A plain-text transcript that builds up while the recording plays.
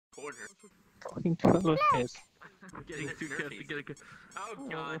Corner. Fucking 12 hits. I'm getting too careful. Oh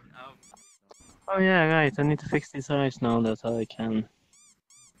god. Oh yeah, guys, I need to fix these eyes now. That's how I can.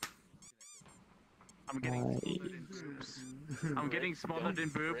 I'm getting smothered in boobs. I'm getting smothered in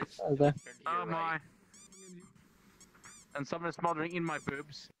boobs. Okay. Oh my. And someone's smothering in my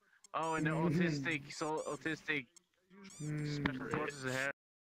boobs. Oh, and the autistic special forces ahead.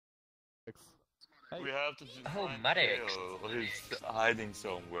 We have to find medic. Phil. He's hiding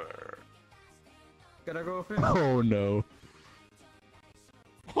somewhere. Gotta go for Oh no.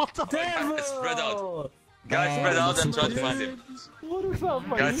 What the fuck? Spread out. Guys, spread out and try to find him. What is up,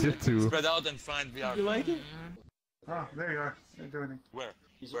 my Guys, too. spread out and find VR. You like it? Ah, there you are. You're doing it. Where?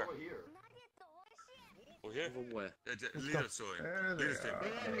 He's Where? over here. Over here? Where? Leader saw him. There Leader they saw him.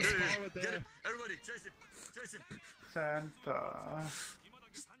 are. Get him! Everybody, chase him! Chase him! Santa.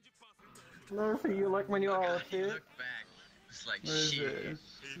 Murphy, you like when you're all here? Look back. It's like Where is shit. it?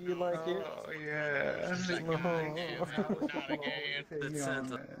 You like it? Oh, yeah. That's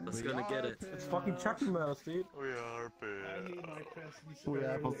Santa. That's gonna get it. It's fucking Chucky Mouse, dude. We are big. We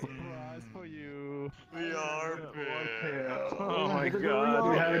have a surprise for you. We are big. Oh my god,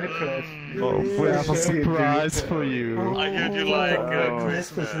 we have a request. We have a surprise for you. I heard you like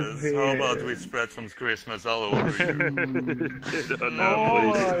Christmas Christmas. is How here. about we spread some Christmas all over you?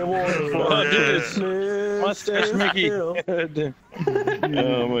 Oh, dude, mustache Mickey.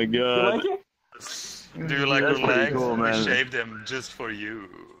 Oh my god. You like it? Do you like That's your pretty legs? cool, We man. shaved them just for you.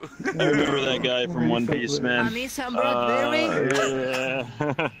 I remember that guy from One Piece, man. I need some blackberry.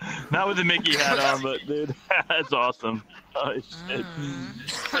 Yeah. Not with the Mickey hat on, but dude, that's awesome. Oh shit.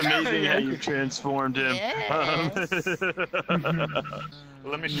 It's amazing how you transformed him. Yes.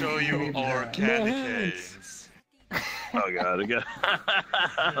 Let me show you our candy canes. Oh god, again.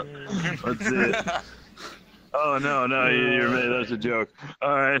 Let's see it. Oh no, that's a joke.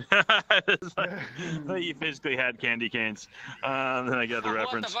 Alright. You physically had candy canes. Then I got the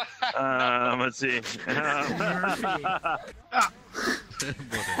reference. Let's see.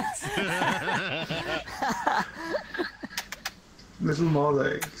 Little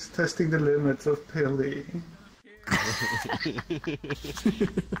Molex, testing the limits of Pilly.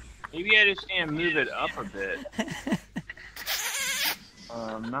 Maybe I just need to move it up a bit.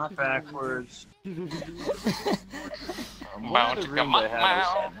 Not backwards. What other room do I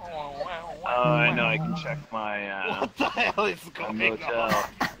have this in? Oh, I know, I can check my, What the hell is my going motel. on?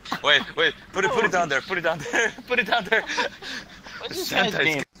 Wait, put it down there, put it down there, put it down there. What's this Santa guy's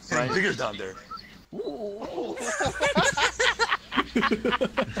name? is getting bigger down there.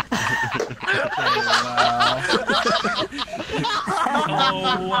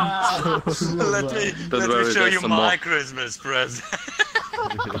 Oh wow! Let me show you my Christmas present.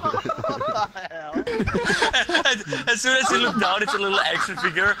 As soon as you look down, it's a little action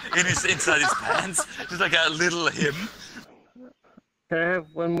figure inside his pants, just like a little him. Can I have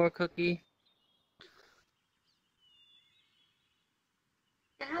one more cookie?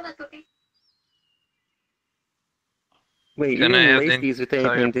 Wait, Can you I didn't have waste the these with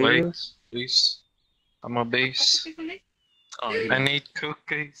entire anything, did you? plate, please? I'm a base. I need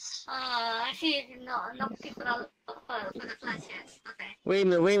cookies. Wait a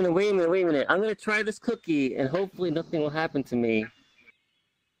minute. I'm gonna try this cookie, and hopefully nothing will happen to me.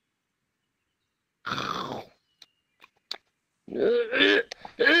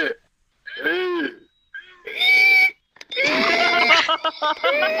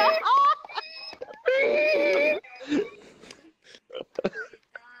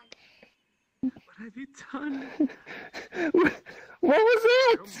 What have you done? What was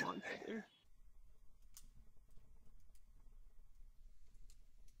that?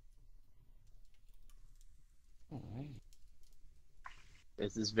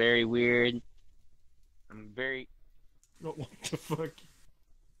 This is very weird. I'm very... What the fuck?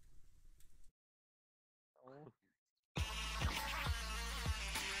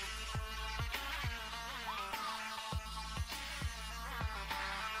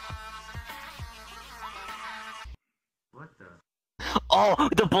 What the? Oh,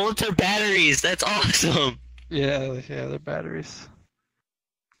 the bullets are batteries. That's awesome. Yeah, they're batteries.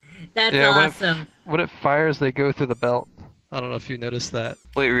 That's Yeah, awesome. When it fires, they go through the belt. I don't know if you noticed that.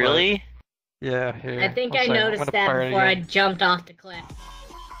 Wait, really? Yeah, here. I think One I second, I'm noticed gonna that fire it before I again. jumped off the cliff.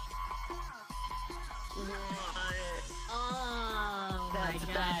 Oh my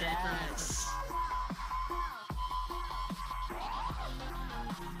god, that's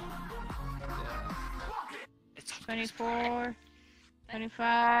 24,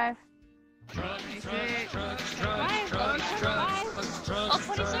 25, 26, 25. Oh,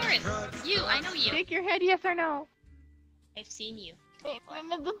 Ponysaurus! You, I know you. Shake your head, yes or no. I've seen you. Until you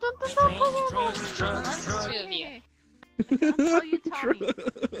tell me. Until you tell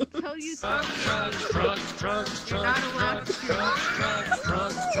me. You're not allowed to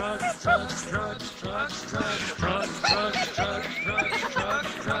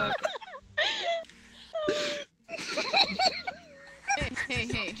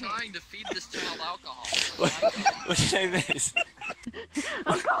Hey. Trying to feed this child alcohol. What did I miss?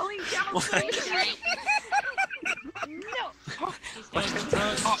 I'm calling down police. No.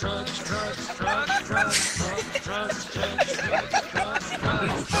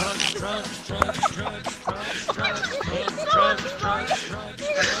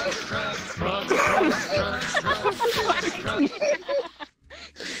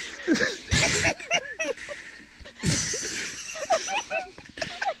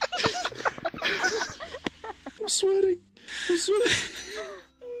 I'm sweating. You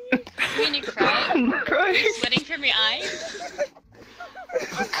mean you cry? I'm crying. Sweating from your eyes?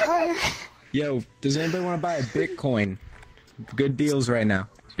 I'm crying. Yo, does anybody want to buy a Bitcoin? Good deals right now.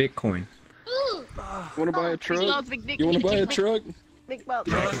 Bitcoin. Ooh. Want to buy a truck? You want to buy a truck? Big belt.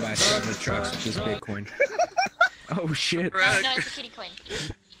 Yeah, I can buy 7 trucks with this Bitcoin. Oh shit. No, it's a kitty coin.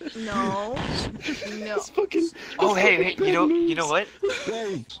 No. It's fucking. Oh, hey, you know what?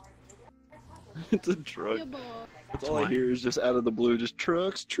 Hey. It's a truck. That's all I hear is just out of the blue, just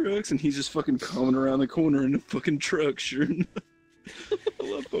trucks, and he's just fucking coming around the corner in a fucking truck, sure enough. I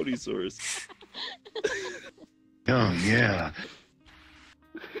love Ponysaurus. Oh, yeah.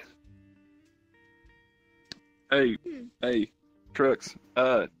 Hey, trucks,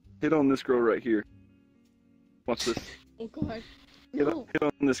 hit on this girl right here. Watch this. Oh god. Hit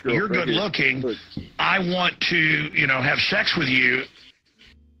on this girl. You're right good here. looking. Look. I want to, have sex with you.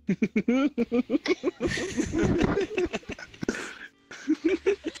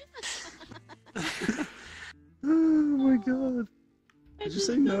 Oh my god. Did you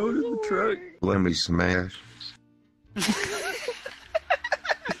say no to the truck? Let me smash.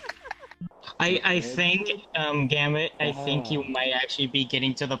 I think, Gambit, I think you might actually be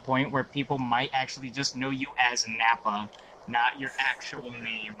getting to the point where people might actually just know you as Nappa, not your actual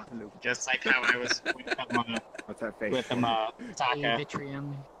name. Just like how I was with Taka.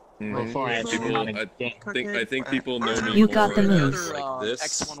 Before I I think people know me You got the move. like this.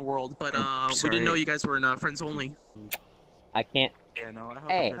 X1 World, but we didn't know you guys were in friends only. I can't. Yeah, no,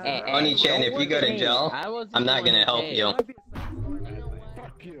 Hey, Oni-chan, if you go to jail, I'm not gonna help you.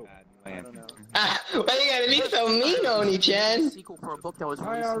 Why you gotta be so mean, Oni-chan? Sequel for a book that was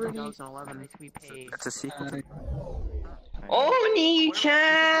released in 2011. We paid. That's a sequel.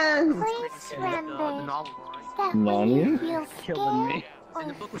 Oni-chan! The novel. Nani? Killing me. And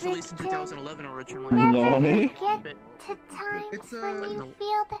the book was released in 2011 originally. Nani? To times when you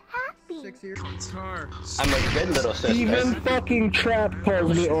feel the happy. 6 years. Guitar. I'm a good little sister. Even fucking Trap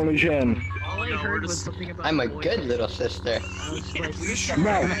calls me Oni-chan. All I heard was something about. I'm a good little sister.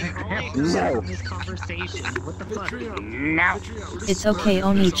 No. What the fuck? No. It's okay,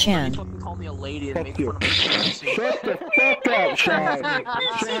 Oni-chan. Call me a lady and Fuck make you. fun of me. Shut the fuck up, Shai.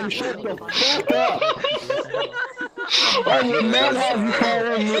 Shai, shut the fuck up. I would not have you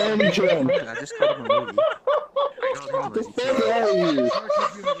calling me Oni-chan. I just called him a lady. Get the fuck out of here.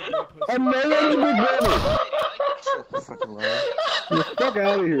 I'm no longer big brother. Get the fuck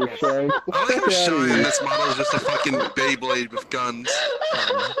out of here, Shai. Get the I like fuck how out Shai of in here. this model is just a fucking Beyblade with guns.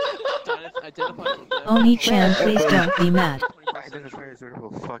 Oni-chan, please don't be mad. I'm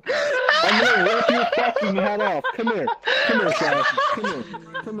gonna rip your fucking head off. Come here. Come here, Shai. Come here.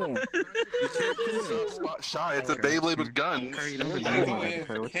 Come here. You can't spot Shai. It's a Beyblade with guns.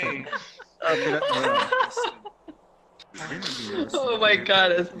 Oh my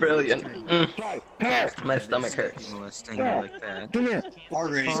god, that's brilliant. My stomach hurts. Come here.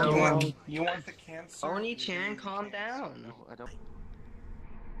 You want the cancer? Oni-chan, calm down. No, I don't.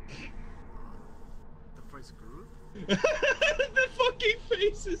 The first group? The fucking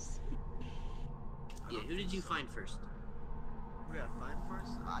faces. Yeah, who did you find first? Who did I find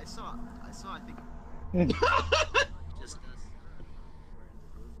first? I saw, I think. Just us.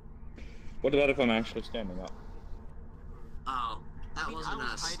 What about if I'm actually standing up? Oh, that wasn't I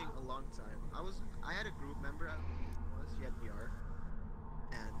was us. hiding a long time. I had a group member. She had VR,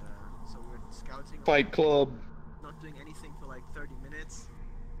 and so we were scouting. Fight Club. Not doing anything for like 30 minutes.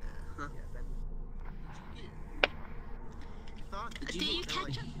 Yeah, then. Did you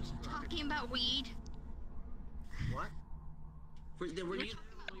catch up talking about weed? What? Were you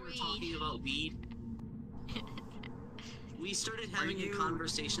talking about weed? We started having a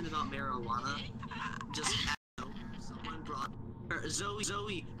conversation about marijuana. Just someone brought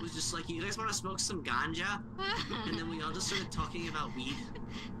Zoe was just like, you guys want to smoke some ganja? And then we all just started talking about weed.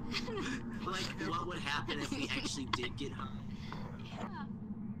 Like, what would happen if we actually did get high?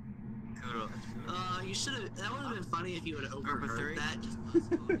 You should have. That would have been funny if you had overheard that.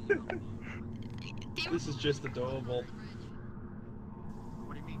 This is just adorable.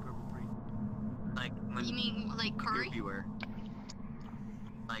 What do you mean, group of 3? Like, you mean like curry? Everywhere.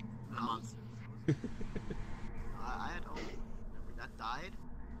 Like, a month. I had only member that died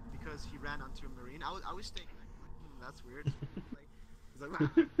because he ran onto a marine. I was thinking, like, that's weird. Like, he's like,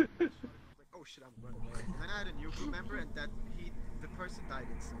 oh shit, I'm running away. And then I had a new group member, and the person died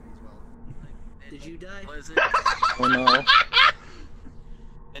instantly as well. Did you die? Was it? Oh no.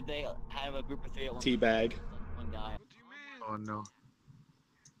 Did they have a group of 3 at one Teabag. one guy? Oh no.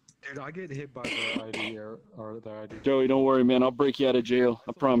 Dude, I get hit by the ID or the ID. Joey, don't worry, man. I'll break you out of jail.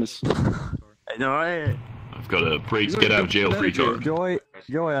 I promise. No, I've got a get out of jail free card. Joey,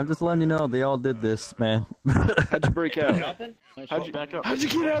 I'm just letting you know they all did this, man. How'd you break out? How'd you back up? How'd you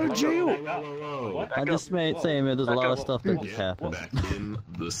get out of jail? I'm just saying, man, there's a lot of stuff that just happened. Back in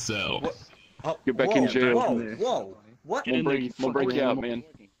the cell. Get back in jail. Whoa! What? I'm gonna break you out, man.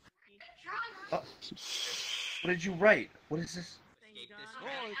 What did you write? What is this?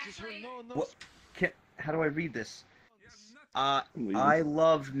 What? How do I read this? I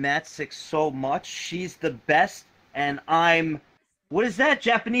love Matsix so much. She's the best, and I'm... What is that?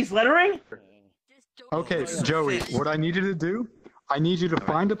 Japanese lettering? Okay, Joey, what I need you to do, I need you to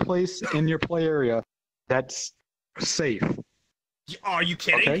find a place in your play area that's safe. Are you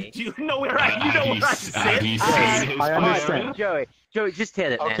kidding? Okay. Do you know where I sit? I understand. Joey, just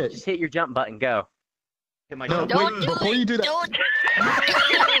hit it, man. Okay. Just hit your jump button. Go. Hit my No, jump wait, before you do that.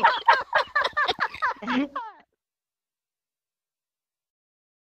 Don't.